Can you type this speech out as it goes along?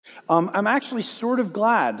I'm actually sort of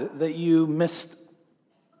glad that you missed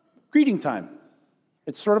greeting time.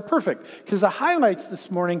 It's sort of perfect because it highlights this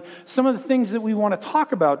morning some of the things that we want to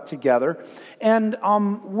talk about together. And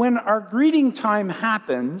when our greeting time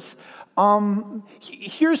happens,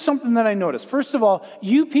 here's something that I noticed. First of all,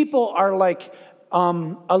 you people are like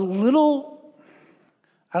a little,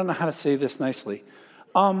 I don't know how to say this nicely,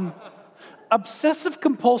 obsessive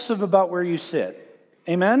compulsive about where you sit.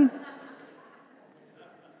 Amen?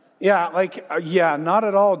 Yeah, not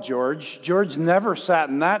at all, George. George never sat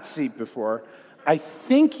in that seat before. I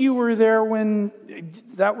think you were there when,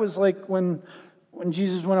 that was like when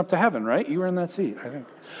Jesus went up to heaven, right? You were in that seat, I think.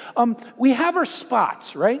 We have our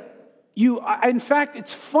spots, right? In fact,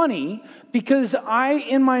 it's funny because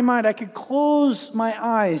in my mind, I could close my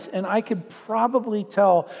eyes and I could probably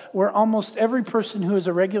tell where almost every person who is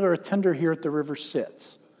a regular attender here at the river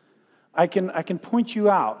sits. I can point you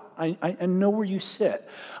out. I know where you sit,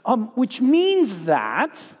 which means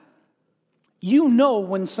that you know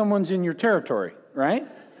when someone's in your territory, right?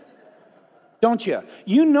 Don't you?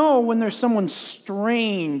 You know when there's someone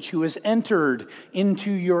strange who has entered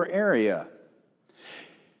into your area.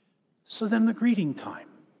 So then the greeting time.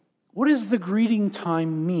 What does the greeting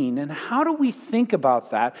time mean? And how do we think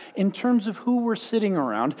about that in terms of who we're sitting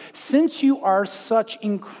around? Since you are such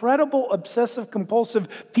incredible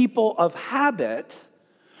obsessive-compulsive people of habit,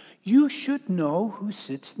 you should know who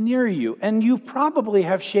sits near you. And you probably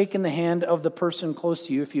have shaken the hand of the person close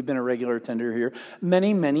to you, if you've been a regular attender here,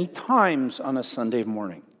 many, many times on a Sunday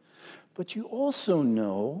morning. But you also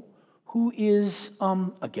know who is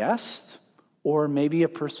a guest, or maybe a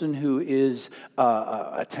person who is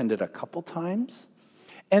attended a couple times.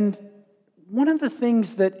 And one of the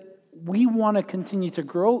things that we want to continue to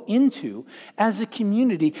grow into as a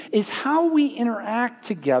community is how we interact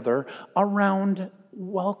together around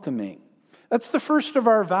welcoming. That's the first of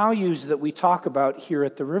our values that we talk about here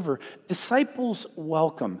at the river. Disciples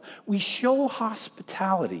welcome. We show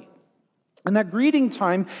hospitality. And that greeting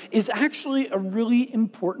time is actually a really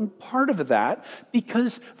important part of that,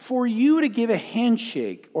 because for you to give a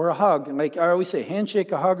handshake or a hug, like I always say,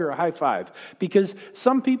 handshake, a hug, or a high five, because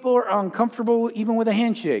some people are uncomfortable even with a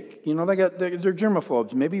handshake. You know, they're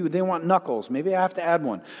germaphobes. Maybe they want knuckles. Maybe I have to add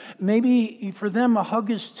one. Maybe for them a hug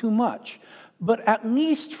is too much. But at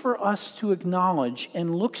least for us to acknowledge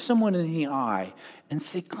and look someone in the eye and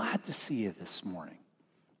say, glad to see you this morning.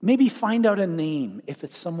 Maybe find out a name if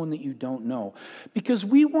it's someone that you don't know. Because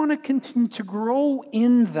we want to continue to grow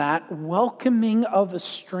in that welcoming of a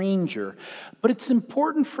stranger. But it's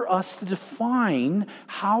important for us to define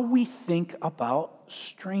how we think about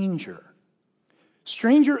stranger.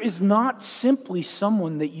 Stranger is not simply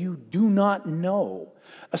someone that you do not know.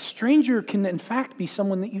 A stranger can, in fact, be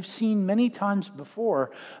someone that you've seen many times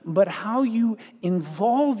before, but how you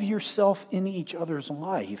involve yourself in each other's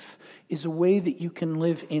life is a way that you can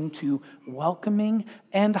live into welcoming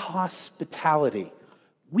and hospitality.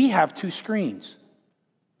 We have 2 screens.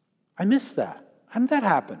 I missed that. How did that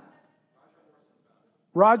happen?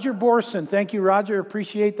 Roger Borson. Thank you, Roger.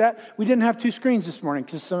 Appreciate that. We didn't have 2 screens this morning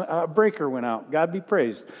because a breaker went out. God be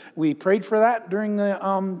praised. We prayed for that during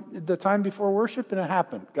the time before worship, and it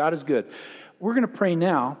happened. God is good. We're going to pray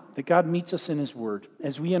now that God meets us in His Word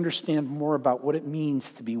as we understand more about what it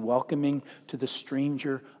means to be welcoming to the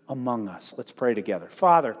stranger among us. Let's pray together.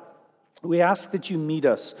 Father, we ask that you meet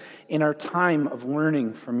us in our time of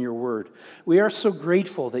learning from your word. We are so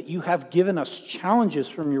grateful that you have given us challenges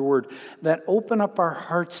from your word that open up our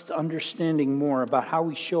hearts to understanding more about how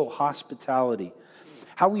we show hospitality,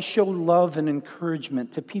 how we show love and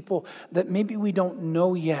encouragement to people that maybe we don't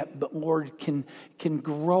know yet, but Lord, can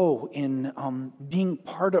grow in being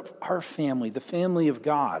part of our family, the family of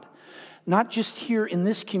God. Not just here in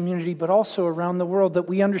this community, but also around the world, that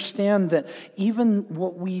we understand that even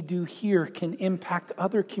what we do here can impact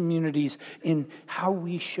other communities in how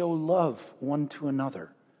we show love one to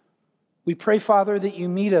another. We pray, Father, that you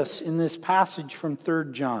meet us in this passage from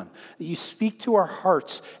 3 John, that you speak to our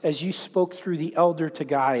hearts as you spoke through the elder to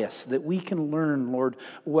Gaius, that we can learn, Lord,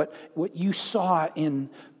 what you saw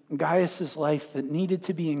in Gaius' life that needed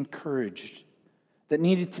to be encouraged, that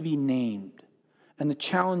needed to be named, and the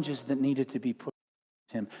challenges that needed to be put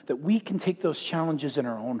to him, that we can take those challenges in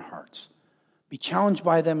our own hearts, be challenged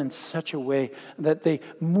by them in such a way that they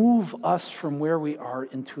move us from where we are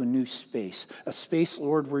into a new space, a space,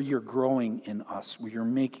 Lord, where you're growing in us, where you're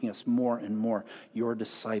making us more and more your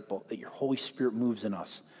disciple, that your Holy Spirit moves in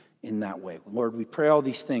us in that way. Lord, we pray all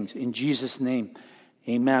these things in Jesus' name.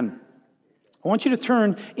 Amen. I want you to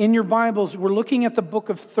turn in your Bibles. We're looking at the book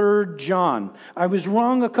of 3 John. I was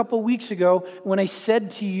wrong a couple weeks ago when I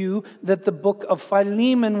said to you that the book of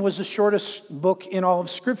Philemon was the shortest book in all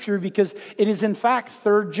of Scripture, because it is in fact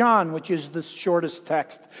 3 John, which is the shortest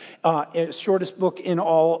text, shortest book in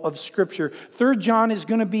all of Scripture. 3 John is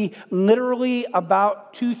going to be literally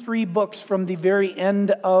about 2-3 books from the very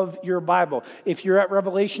end of your Bible. If you're at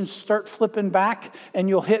Revelation, start flipping back, and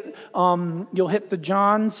you'll hit the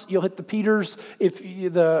Johns, you'll hit the Peters. If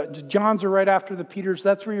the Johns are right after the Peters,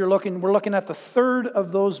 that's where you're looking. We're looking at the third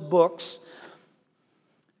of those books.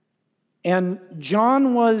 And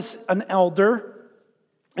John was an elder,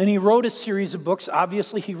 and he wrote a series of books.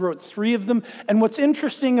 Obviously, he wrote 3 of them. And what's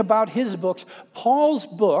interesting about his books, Paul's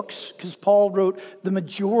books, because Paul wrote the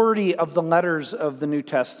majority of the letters of the New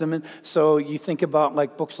Testament. So you think about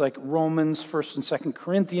books like Romans, 1st and 2nd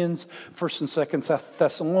Corinthians, 1st and 2nd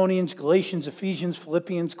Thessalonians, Galatians, Ephesians,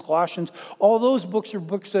 Philippians, Colossians. All those books are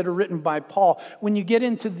books that are written by Paul. When you get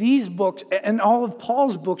into these books, and all of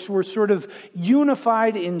Paul's books were sort of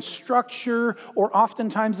unified in structure, or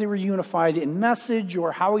oftentimes they were unified in message,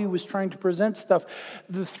 or how he was trying to present stuff.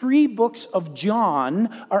 The 3 books of John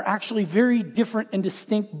are actually very different and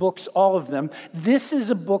distinct books, all of them. This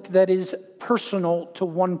is a book that is personal to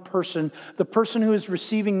one person. The person who is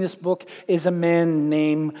receiving this book is a man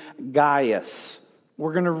named Gaius.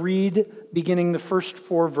 We're going to read beginning the first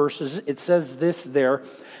 4 verses. It says this there: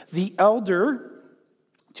 "The elder,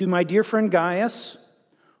 to my dear friend Gaius,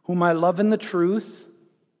 whom I love in the truth,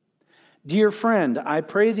 dear friend, I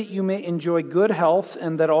pray that you may enjoy good health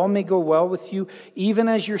and that all may go well with you, even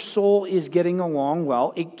as your soul is getting along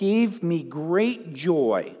well. It gave me great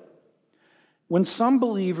joy when some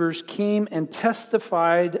believers came and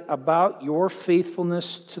testified about your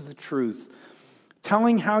faithfulness to the truth,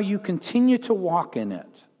 telling how you continue to walk in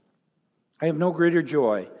it. I have no greater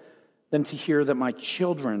joy than to hear that my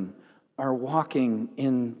children are walking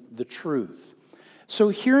in the truth." So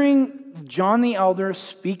hearing John the elder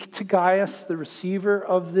speak to Gaius, the receiver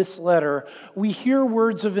of this letter, we hear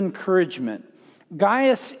words of encouragement.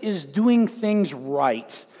 Gaius is doing things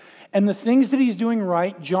right. And the things that he's doing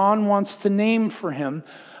right, John wants to name for him.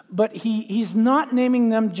 But he's not naming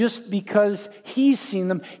them just because he's seen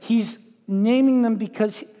them. He's naming them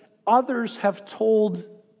because others have told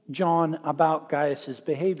John about Gaius's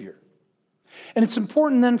behavior. And it's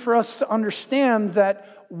important then for us to understand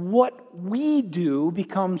that what we do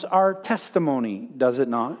becomes our testimony, does it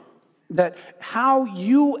not? That how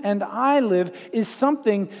you and I live is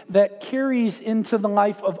something that carries into the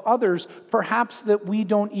life of others, perhaps that we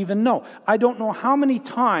don't even know. I don't know how many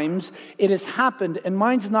times it has happened, and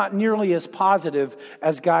mine's not nearly as positive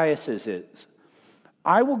as Gaius's is.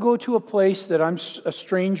 I will go to a place that I'm a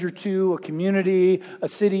stranger to, a community, a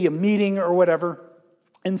city, a meeting, or whatever,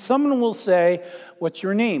 and someone will say, "What's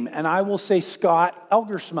your name?" And I will say, "Scott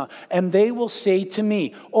Elgersma." And they will say to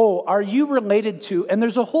me, "Oh, are you related to?" And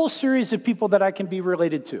there's a whole series of people that I can be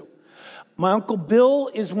related to. My Uncle Bill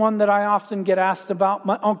is one that I often get asked about.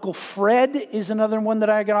 My Uncle Fred is another one that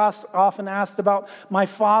I get often asked about. My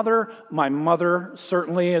father, my mother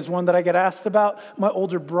certainly is one that I get asked about. My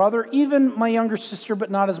older brother, even my younger sister, but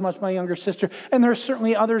not as much my younger sister. And there are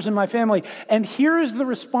certainly others in my family. And here is the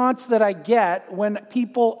response that I get when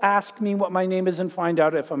people ask me what my name is and find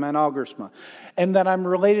out if I'm an Elgersma. And that I'm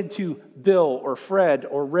related to Bill or Fred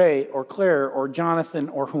or Ray or Claire or Jonathan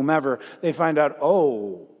or whomever. They find out,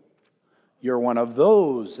 "Oh, you're one of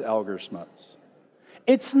those Elgersmas."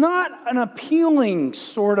 It's not an appealing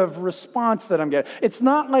sort of response that I'm getting. It's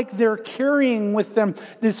not like they're carrying with them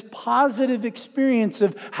this positive experience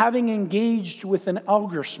of having engaged with an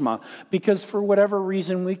Elgersma, because for whatever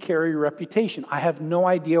reason we carry a reputation. I have no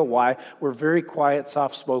idea why. We're very quiet,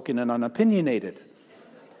 soft-spoken, and unopinionated.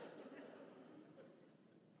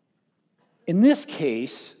 In this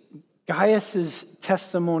case, Gaius's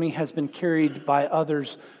testimony has been carried by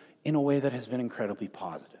others in a way that has been incredibly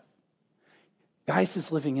positive. Gaius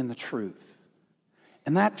is living in the truth.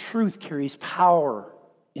 And that truth carries power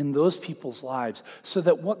in those people's lives, so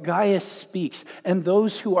that what Gaius speaks and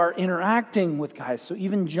those who are interacting with Gaius, so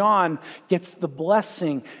even John gets the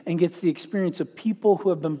blessing and gets the experience of people who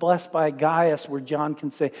have been blessed by Gaius, where John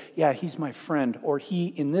can say, "Yeah, he's my friend," or he,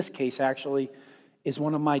 in this case, actually is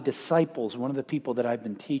one of my disciples, one of the people that I've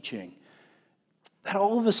been teaching. That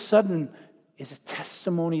all of a sudden is a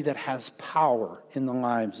testimony that has power in the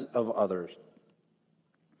lives of others.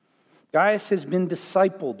 Gaius has been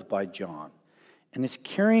discipled by John and is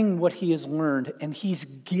carrying what he has learned, and he's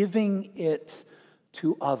giving it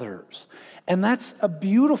to others. And that's a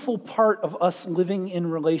beautiful part of us living in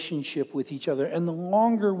relationship with each other. And the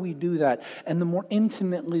longer we do that, and the more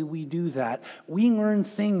intimately we do that, we learn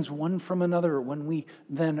things one from another when we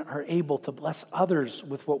then are able to bless others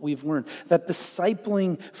with what we've learned. That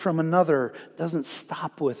discipling from another doesn't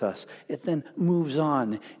stop with us. It then moves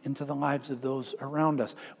on into the lives of those around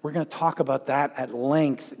us. We're going to talk about that at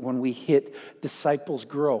length when we hit Disciples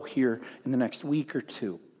Grow here in the next week or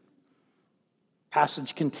two.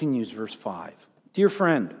 Passage continues, verse 5. Dear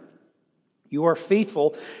friend, you are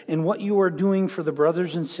faithful in what you are doing for the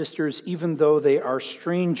brothers and sisters, even though they are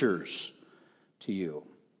strangers to you.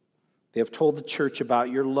 They have told the church about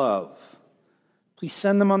your love. Please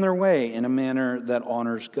send them on their way in a manner that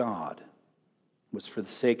honors God. It was for the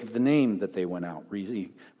sake of the name that they went out,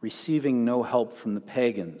 receiving no help from the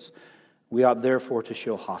pagans. We ought therefore to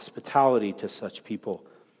show hospitality to such people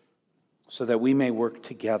so that we may work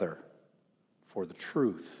together for the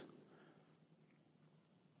truth.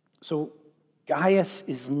 So Gaius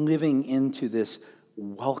is living into this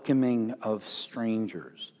welcoming of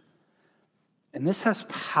strangers. And this has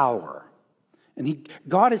power. And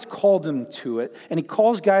God has called him to it. And he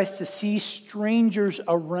calls Gaius to see strangers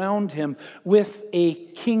around him with a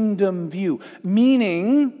kingdom view.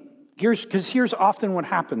 Meaning, here's often what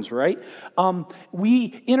happens, right?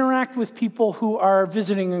 We interact with people who are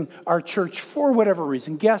visiting our church for whatever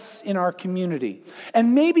reason, guests in our community.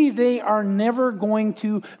 And maybe they are never going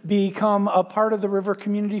to become a part of the River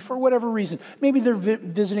community for whatever reason. Maybe they're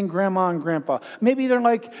visiting grandma and grandpa. Maybe they're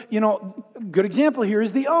like, a good example here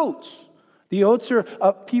is the Oats. The Oats are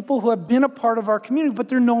people who have been a part of our community, but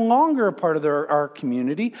they're no longer a part of our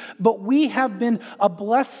community. But we have been a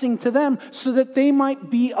blessing to them so that they might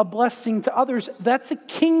be a blessing to others. That's a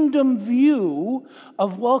kingdom view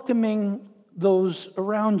of welcoming those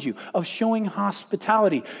around you, of showing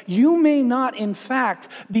hospitality. You may not, in fact,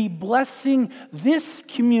 be blessing this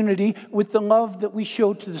community with the love that we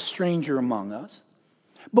show to the stranger among us.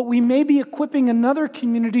 But we may be equipping another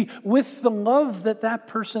community with the love that that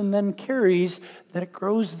person then carries, that it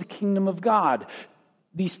grows the kingdom of God.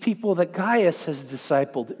 These people that Gaius has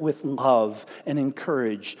discipled with love and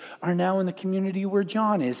encouraged are now in the community where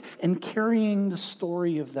John is and carrying the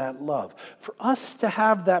story of that love. For us to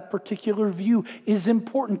have that particular view is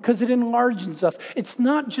important because it enlarges us. It's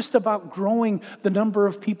not just about growing the number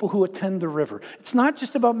of people who attend the river. It's not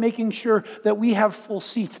just about making sure that we have full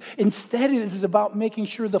seats. Instead, it is about making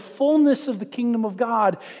sure the fullness of the kingdom of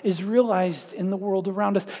God is realized in the world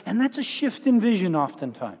around us. And that's a shift in vision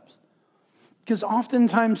oftentimes. Because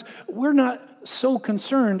oftentimes, we're not so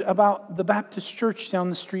concerned about the Baptist church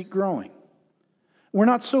down the street growing. We're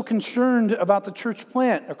not so concerned about the church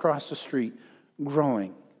plant across the street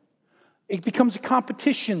growing. It becomes a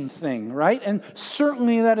competition thing, right? And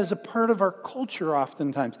certainly that is a part of our culture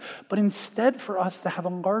oftentimes. But instead, for us to have a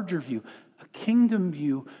larger view, a kingdom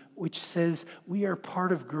view, which says we are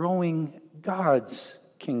part of growing God's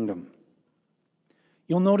kingdom.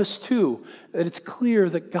 You'll notice, too, that it's clear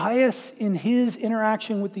that Gaius, in his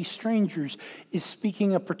interaction with these strangers, is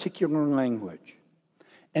speaking a particular language.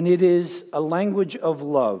 And it is a language of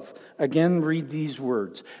love. Again, read these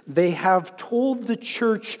words. They have told the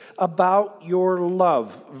church about your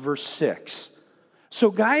love, verse 6. So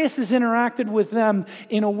Gaius has interacted with them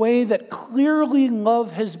in a way that clearly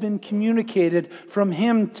love has been communicated from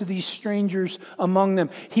him to these strangers among them.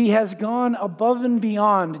 He has gone above and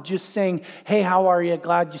beyond just saying, hey, how are you?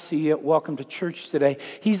 Glad you see you. Welcome to church today.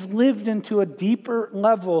 He's lived into a deeper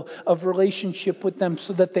level of relationship with them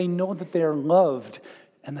so that they know that they are loved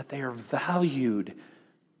and that they are valued,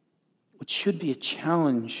 which should be a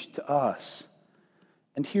challenge to us.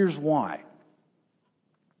 And here's why.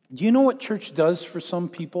 Do you know what church does for some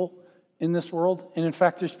people in this world? And in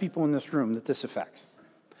fact, there's people in this room that this affects.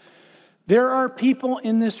 There are people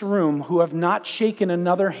in this room who have not shaken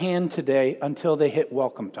another hand today until they hit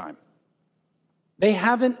welcome time. They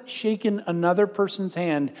haven't shaken another person's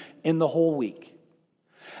hand in the whole week.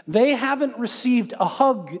 They haven't received a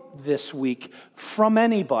hug this week from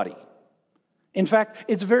anybody. In fact,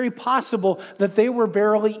 it's very possible that they were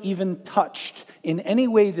barely even touched in any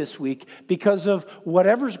way this week because of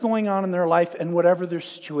whatever's going on in their life and whatever their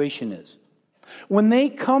situation is. When they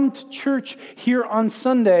come to church here on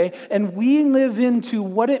Sunday and we live into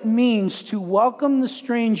what it means to welcome the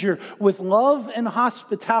stranger with love and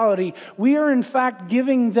hospitality, we are in fact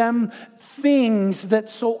giving them things that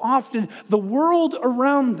so often the world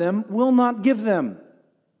around them will not give them.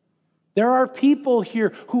 There are people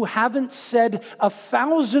here who haven't said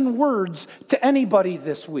 1,000 words to anybody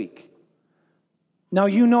this week. Now,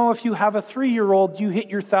 you know if you have a 3-year-old, you hit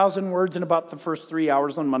your 1,000 words in about the first 3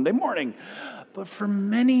 hours on Monday morning. But for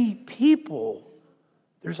many people,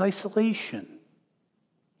 there's isolation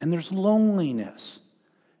and there's loneliness.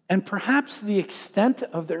 And perhaps the extent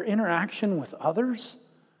of their interaction with others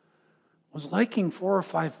was liking 4 or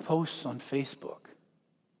 5 posts on Facebook,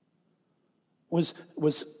 was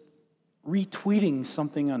retweeting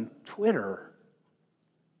something on Twitter.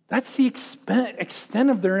 That's the extent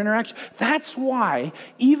of their interaction. That's why,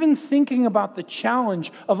 even thinking about the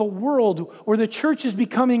challenge of a world where the church is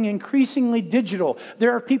becoming increasingly digital,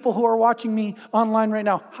 there are people who are watching me online right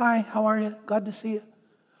now. Hi, how are you? Glad to see you.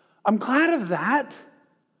 I'm glad of that.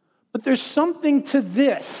 But there's something to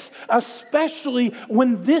this, especially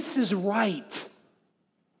when this is right,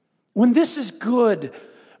 when this is good,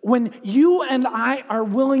 when you and I are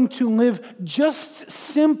willing to live just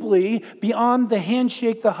simply beyond the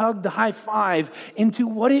handshake, the hug, the high five, into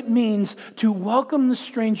what it means to welcome the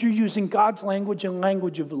stranger using God's language and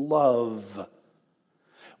language of love.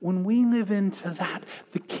 When we live into that,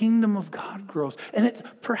 the kingdom of God grows. And it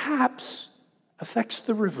perhaps affects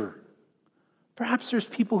the river. Perhaps there's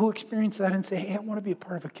people who experience that and say, hey, I want to be a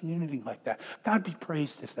part of a community like that. God be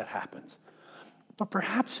praised if that happens. But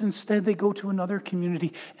perhaps instead they go to another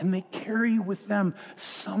community and they carry with them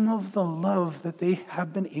some of the love that they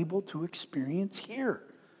have been able to experience here.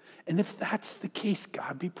 And if that's the case,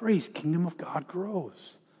 God be praised. Kingdom of God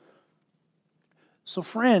grows. So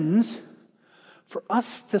friends, for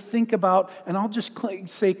us to think about, and I'll just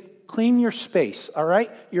say, claim your space, all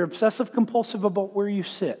right? You're obsessive compulsive about where you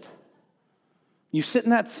sit. You sit in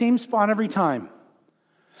that same spot every time.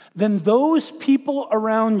 Then those people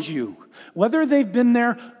around you, whether they've been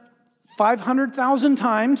there 500,000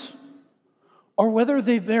 times or whether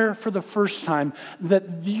they're there for the first time, that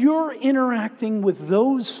you're interacting with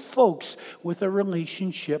those folks with a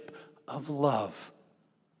relationship of love.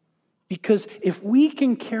 Because if we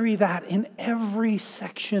can carry that in every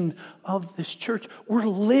section of this church, we're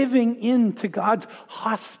living into God's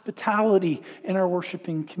hospitality in our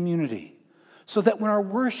worshiping community. So that when our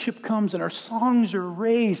worship comes and our songs are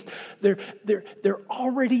raised, they're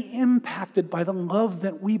already impacted by the love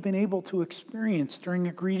that we've been able to experience during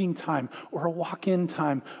a greeting time or a walk-in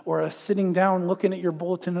time or a sitting down looking at your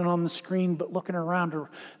bulletin and on the screen, but looking around or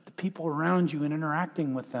the people around you and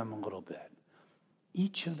interacting with them a little bit.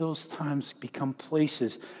 Each of those times become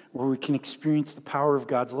places where we can experience the power of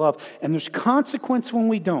God's love. And there's consequence when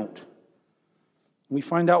we don't. We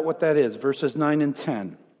find out what that is, verses 9 and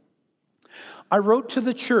 10. I wrote to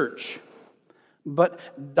the church, but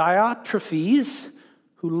Diotrephes,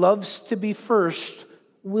 who loves to be first,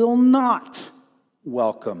 will not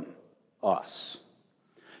welcome us.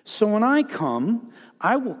 So when I come,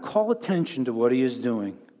 I will call attention to what he is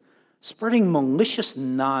doing, spreading malicious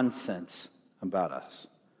nonsense about us.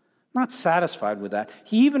 Not satisfied with that,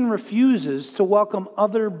 he even refuses to welcome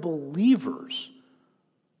other believers.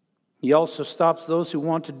 He also stops those who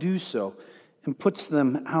want to do so and puts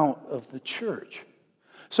them out of the church.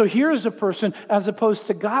 So here's a person, as opposed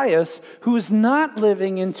to Gaius, who is not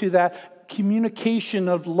living into that communication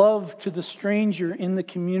of love to the stranger in the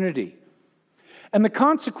community. And the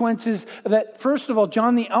consequence is that, first of all,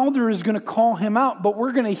 John the Elder is going to call him out, but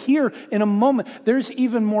we're going to hear in a moment there's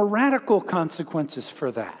even more radical consequences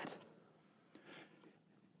for that.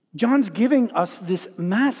 John's giving us this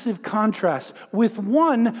massive contrast. With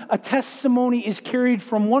one, a testimony is carried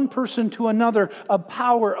from one person to another of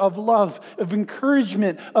power, of love, of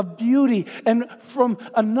encouragement, of beauty. And from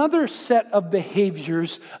another set of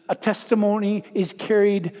behaviors, a testimony is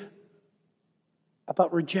carried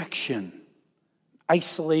about rejection,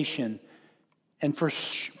 isolation, and for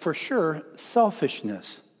sure,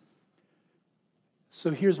 selfishness.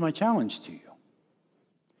 So here's my challenge to you.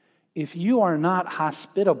 If you are not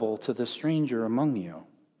hospitable to the stranger among you,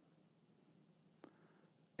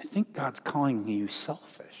 I think God's calling you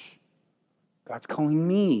selfish. God's calling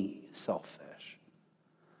me selfish.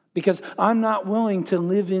 Because I'm not willing to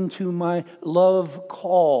live into my love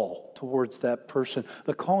call towards that person,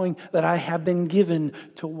 the calling that I have been given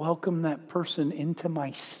to welcome that person into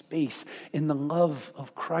my space in the love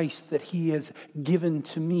of Christ that he has given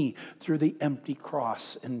to me through the empty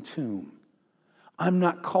cross and tomb. I'm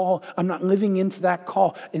not living into that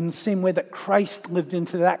call in the same way that Christ lived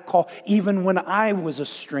into that call, even when I was a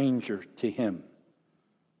stranger to him.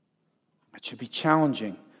 It should be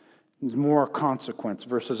challenging. There's more consequence.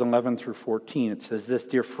 Verses 11 through 14, it says this,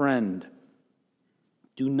 "Dear friend,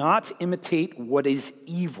 do not imitate what is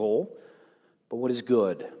evil, but what is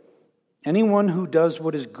good. Anyone who does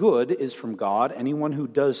what is good is from God. Anyone who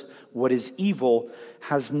does what is evil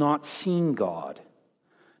has not seen God.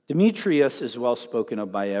 Demetrius is well spoken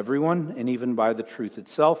of by everyone, and even by the truth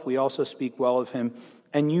itself. We also speak well of him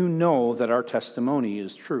and you know that our testimony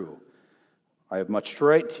is true. I have much to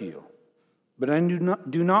write to you, but I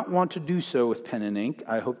do not want to do so with pen and ink.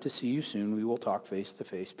 I hope to see you soon. We will talk face to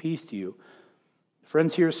face. Peace to you.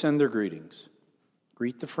 Friends here send their greetings.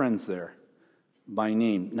 Greet the friends there by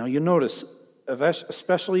name. Now you notice,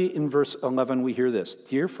 especially in verse 11, we hear this.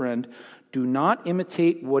 Dear friend, do not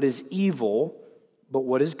imitate what is evil, but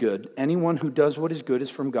what is good. Anyone who does what is good is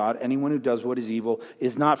from God. Anyone who does what is evil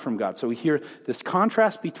is not from God. So we hear this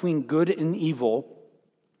contrast between good and evil.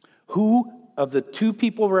 Who of the two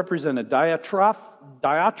people represented, Diotrephes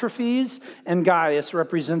and Gaius,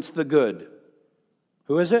 represents the good?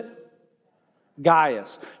 Who is it?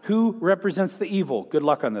 Gaius. Who represents the evil? Good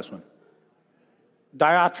luck on this one.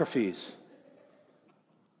 Diotrephes.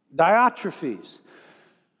 Diotrephes.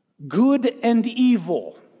 Good and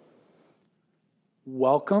evil.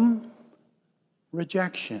 Welcome,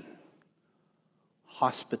 rejection.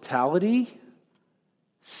 Hospitality,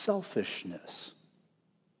 selfishness.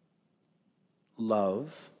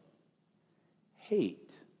 Love,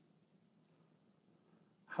 hate.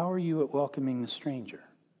 How are you at welcoming the stranger?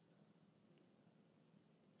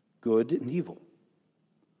 Good and evil.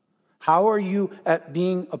 How are you at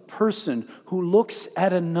being a person who looks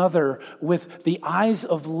at another with the eyes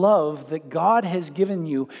of love that God has given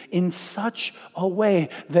you in such a way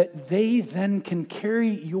that they then can carry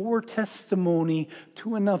your testimony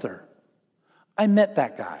to another? I met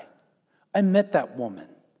that guy. I met that woman.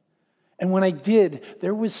 And when I did,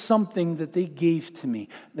 there was something that they gave to me.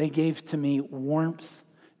 They gave to me warmth.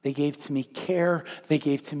 They gave to me care. They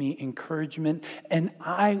gave to me encouragement. And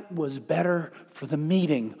I was better for the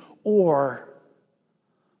meeting. Or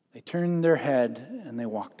they turned their head and they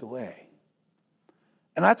walked away.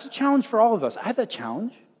 And that's a challenge for all of us. I have that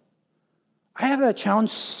challenge. I have that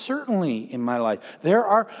challenge certainly in my life. There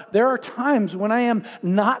are times when I am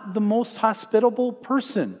not the most hospitable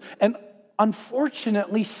person. And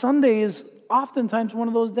unfortunately, Sunday is oftentimes one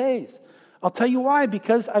of those days. I'll tell you why,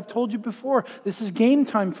 because I've told you before, this is game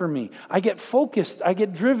time for me. I get focused, I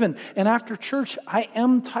get driven, and after church, I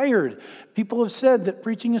am tired. People have said that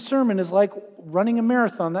preaching a sermon is like running a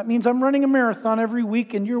marathon. That means I'm running a marathon every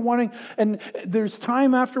week, and and there's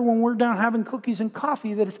time after when we're down having cookies and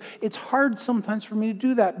coffee that it's hard sometimes for me to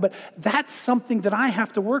do that, but that's something that I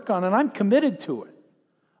have to work on, and I'm committed to it.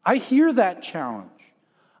 I hear that challenge.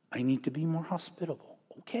 I need to be more hospitable.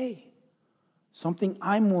 Okay. Something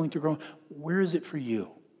I'm willing to grow. Where is it for you?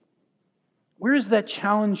 Where is that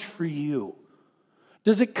challenge for you?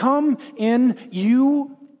 Does it come in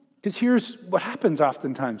you? Because here's what happens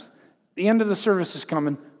oftentimes. The end of the service is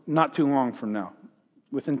coming not too long from now.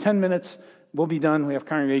 Within 10 minutes, we'll be done. We have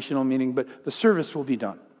congregational meeting, but the service will be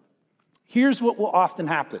done. Here's what will often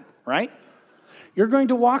happen, right? You're going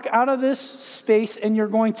to walk out of this space and you're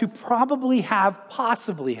going to possibly have,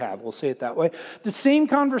 we'll say it that way, the same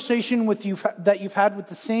conversation that you've had with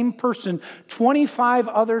the same person 25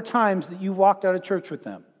 other times that you walked out of church with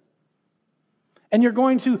them. And you're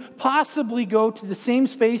going to possibly go to the same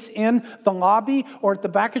space in the lobby or at the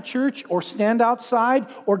back of church or stand outside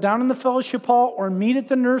or down in the fellowship hall or meet at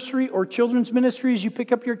the nursery or children's ministry as you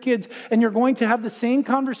pick up your kids. And you're going to have the same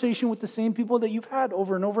conversation with the same people that you've had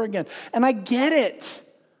over and over again. And I get it.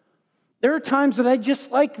 There are times that I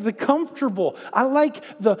just like the comfortable. I like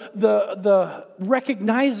the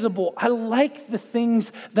recognizable. I like the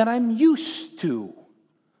things that I'm used to.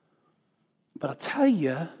 But I'll tell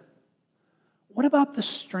you, what about the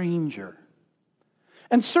stranger?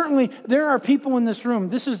 And certainly there are people in this room,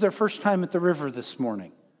 this is their first time at the river this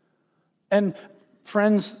morning. And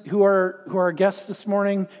friends who are guests this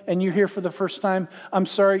morning and you're here for the first time, I'm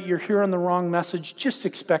sorry, you're here on the wrong message. Just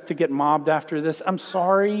expect to get mobbed after this. I'm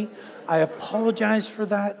sorry. I apologize for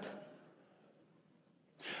that.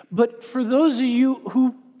 But for those of you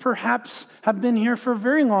who perhaps have been here for a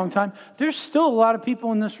very long time, there's still a lot of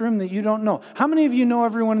people in this room that you don't know. How many of you know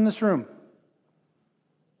everyone in this room?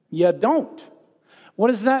 You don't. What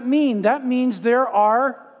does that mean? That means there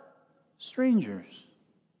are strangers.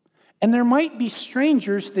 And there might be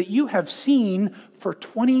strangers that you have seen for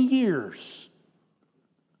 20 years.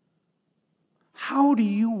 How do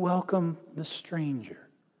you welcome the stranger?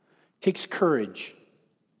 It takes courage.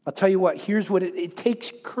 I'll tell you what, here's what it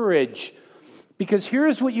takes courage. Because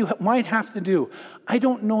here's what you might have to do. I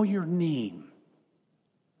don't know your name.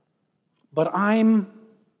 But I'm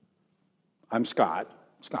Scott.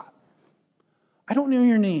 Scott. I don't know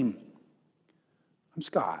your name. I'm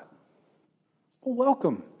Scott. Well,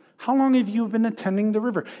 welcome. How long have you been attending the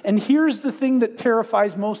river? And here's the thing that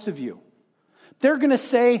terrifies most of you. They're going to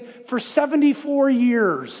say, for 74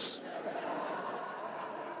 years.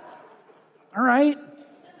 All right?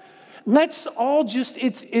 Let's all just,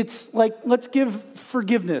 it's like, let's give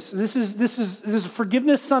forgiveness. This is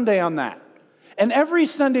Forgiveness Sunday on that. And every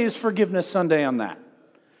Sunday is Forgiveness Sunday on that.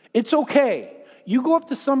 It's okay. You go up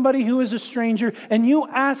to somebody who is a stranger and you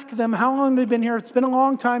ask them how long they've been here. It's been a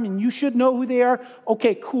long time and you should know who they are.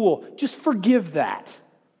 Okay, cool. Just forgive that.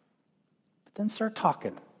 But then start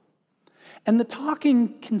talking. And the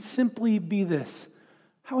talking can simply be this.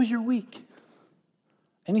 How was your week?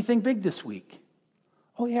 Anything big this week?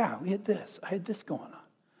 Oh yeah, we had this. I had this going on.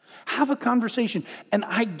 Have a conversation. And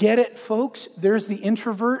I get it, folks. There's the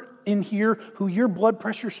introvert in here who your blood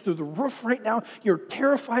pressure's through the roof right now. You're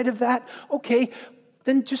terrified of that. Okay,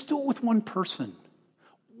 then just do it with one person.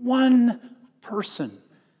 One person.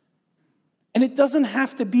 And it doesn't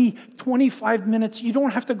have to be 25 minutes. You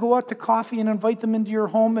don't have to go out to coffee and invite them into your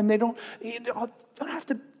home, and you don't have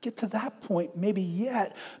to get to that point maybe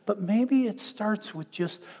yet, but maybe it starts with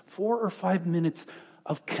just 4 or 5 minutes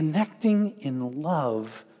of connecting in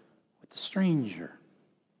love with the stranger.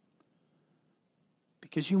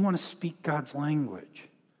 Because you want to speak God's language.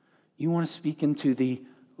 You want to speak into the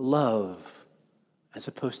love as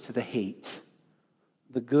opposed to the hate,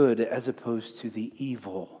 the good as opposed to the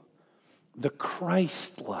evil, the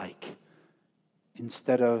Christ-like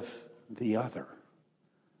instead of the other.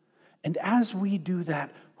 And as we do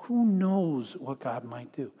that, who knows what God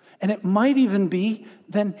might do? And it might even be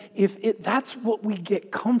then if that's what we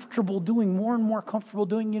get comfortable doing, more and more comfortable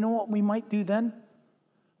doing, you know what we might do then?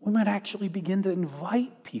 We might actually begin to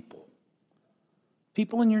invite people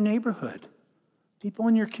in your neighborhood, people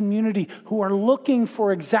in your community who are looking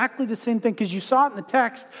for exactly the same thing. Because you saw it in the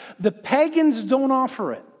text, the pagans don't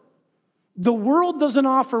offer it. The world doesn't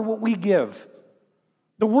offer what we give.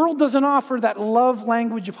 The world doesn't offer that love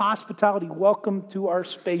language of hospitality. Welcome to our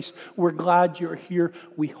space. We're glad you're here.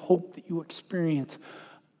 We hope that you experience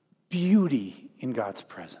beauty in God's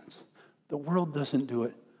presence. The world doesn't do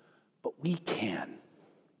it, but we can.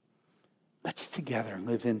 Let's together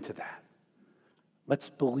live into that. Let's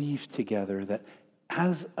believe together that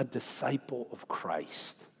as a disciple of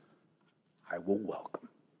Christ, I will welcome.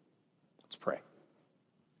 Let's pray.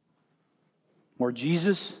 Lord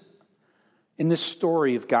Jesus, in this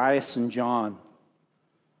story of Gaius and John,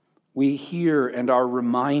 we hear and are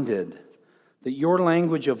reminded that your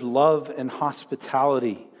language of love and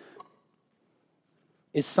hospitality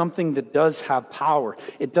is something that does have power.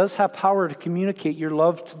 It does have power to communicate your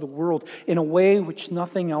love to the world in a way which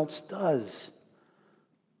nothing else does.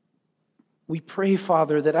 We pray,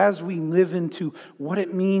 Father, that as we live into what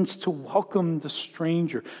it means to welcome the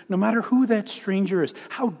stranger, no matter who that stranger is,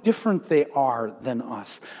 how different they are than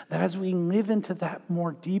us, that as we live into that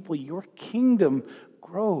more deeply, your kingdom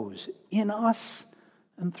grows in us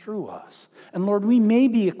and through us. And Lord, we may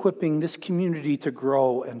be equipping this community to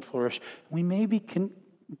grow and flourish. We may be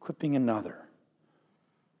equipping another.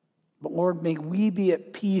 But Lord, may we be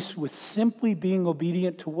at peace with simply being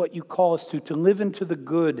obedient to what you call us to live into the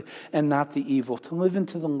good and not the evil, to live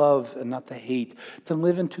into the love and not the hate, to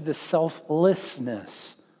live into the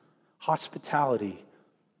selflessness, hospitality,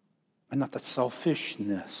 and not the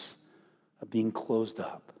selfishness of being closed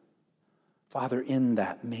up. Father, in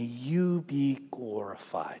that, may you be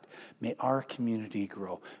glorified. May our community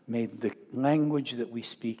grow. May the language that we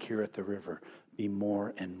speak here at the river be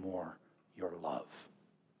more and more your love.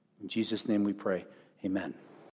 In Jesus' name we pray, amen.